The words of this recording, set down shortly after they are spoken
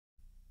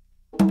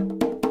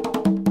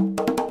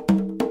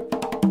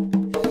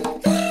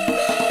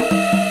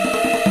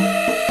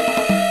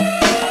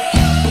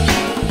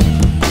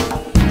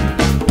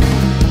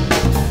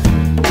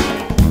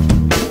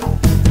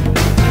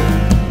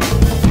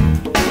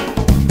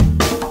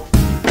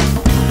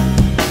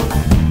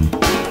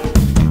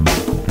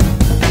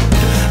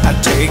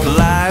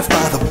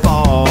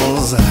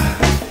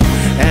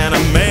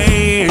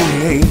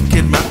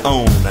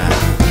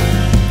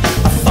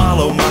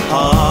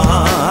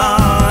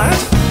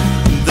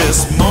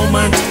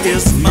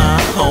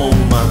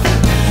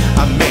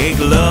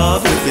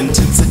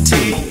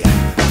intensity.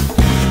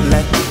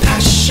 Let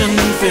passion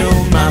fill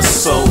my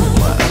soul.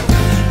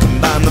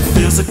 Combine the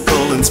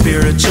physical and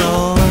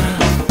spiritual.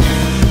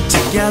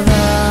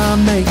 Together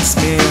makes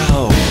me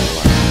whole.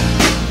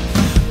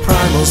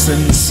 Primal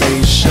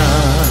sensation,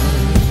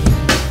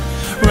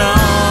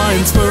 raw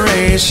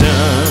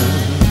inspiration.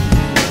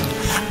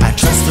 I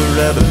trust the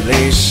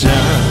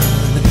revelation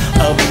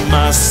of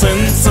my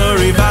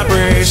sensory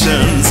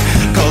vibrations,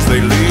 'cause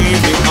they lead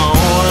me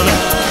on,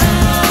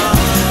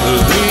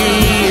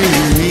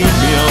 lead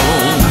me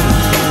on,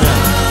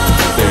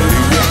 they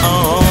lead me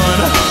on,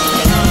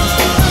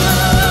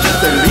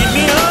 they lead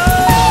me on.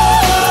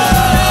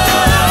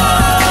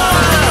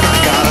 I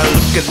gotta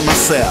look at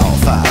myself,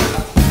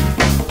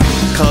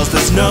 'cause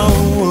there's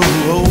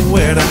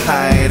nowhere to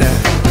hide.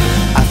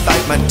 I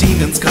fight my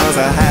demons 'cause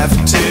I have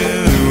to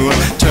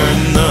turn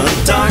the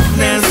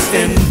darkness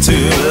into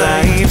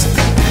light.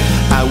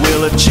 I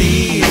will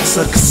achieve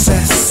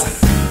success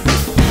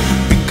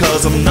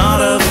because I'm not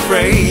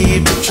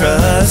afraid to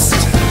trust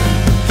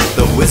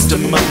the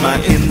wisdom of my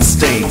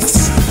instincts,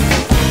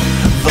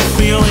 the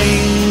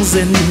feelings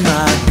in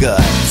my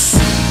guts.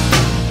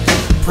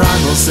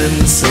 Primal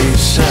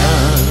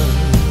sensation,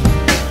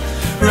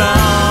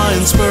 raw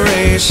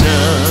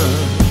inspiration.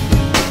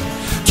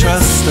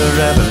 Trust the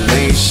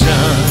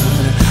revelation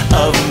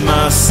of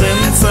my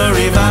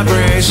sensory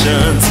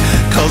vibrations,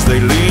 'cause they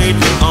lead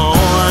me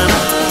on,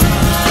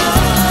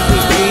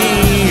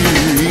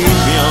 lead me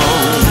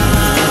on,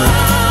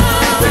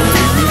 they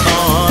lead me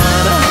on,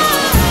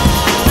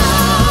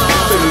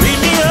 they lead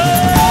me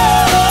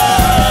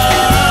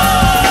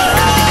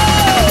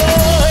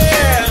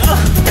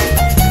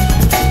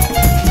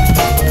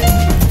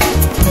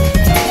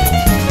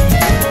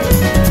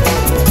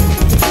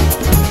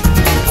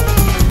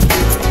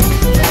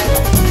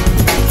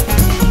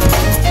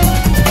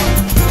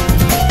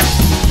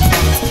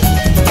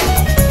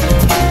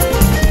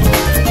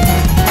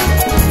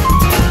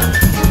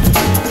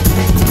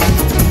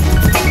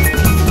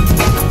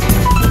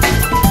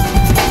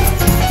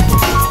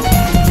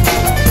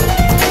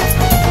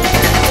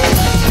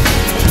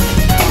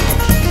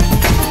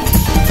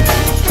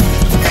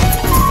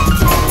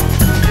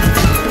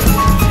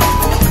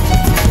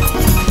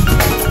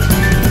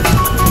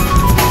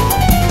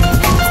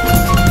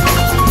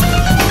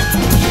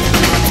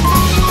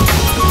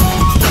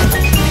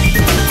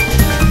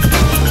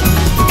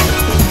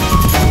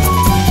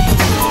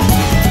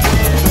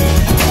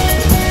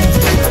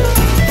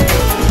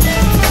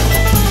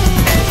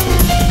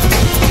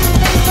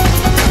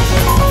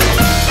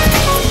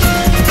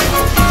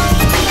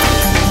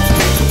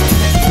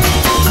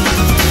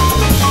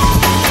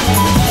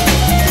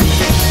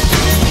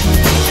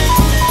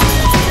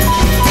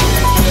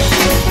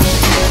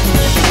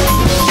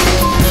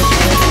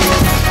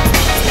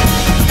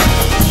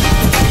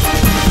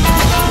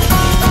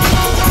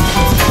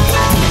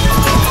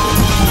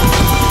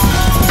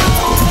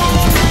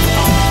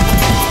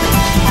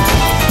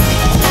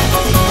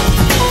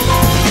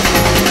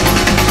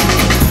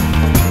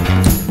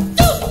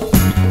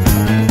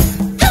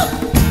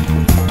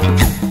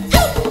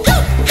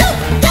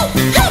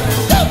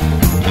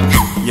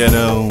You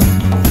know,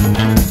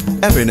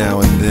 every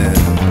now and then,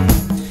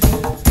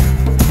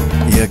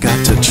 you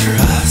got to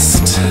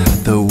trust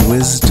the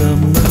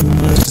wisdom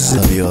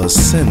of your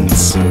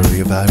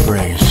sensory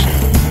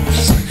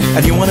vibrations.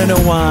 And you want to know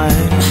why?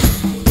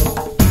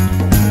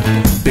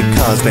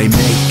 Because they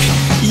make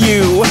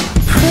you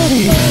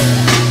pretty.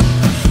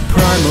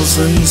 Primal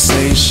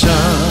sensation,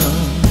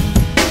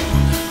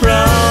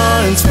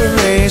 raw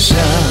inspiration.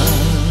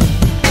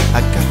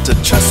 I got to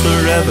trust the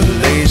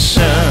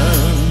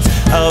revelation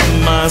of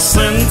my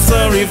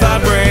sensory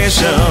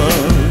vibration.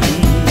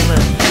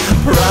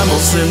 Primal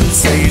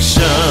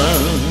sensation,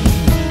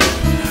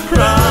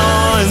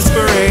 raw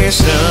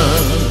inspiration.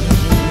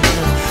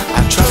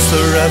 I trust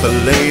the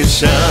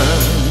revelation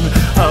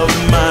of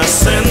my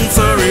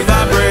sensory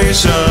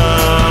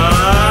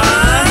vibration.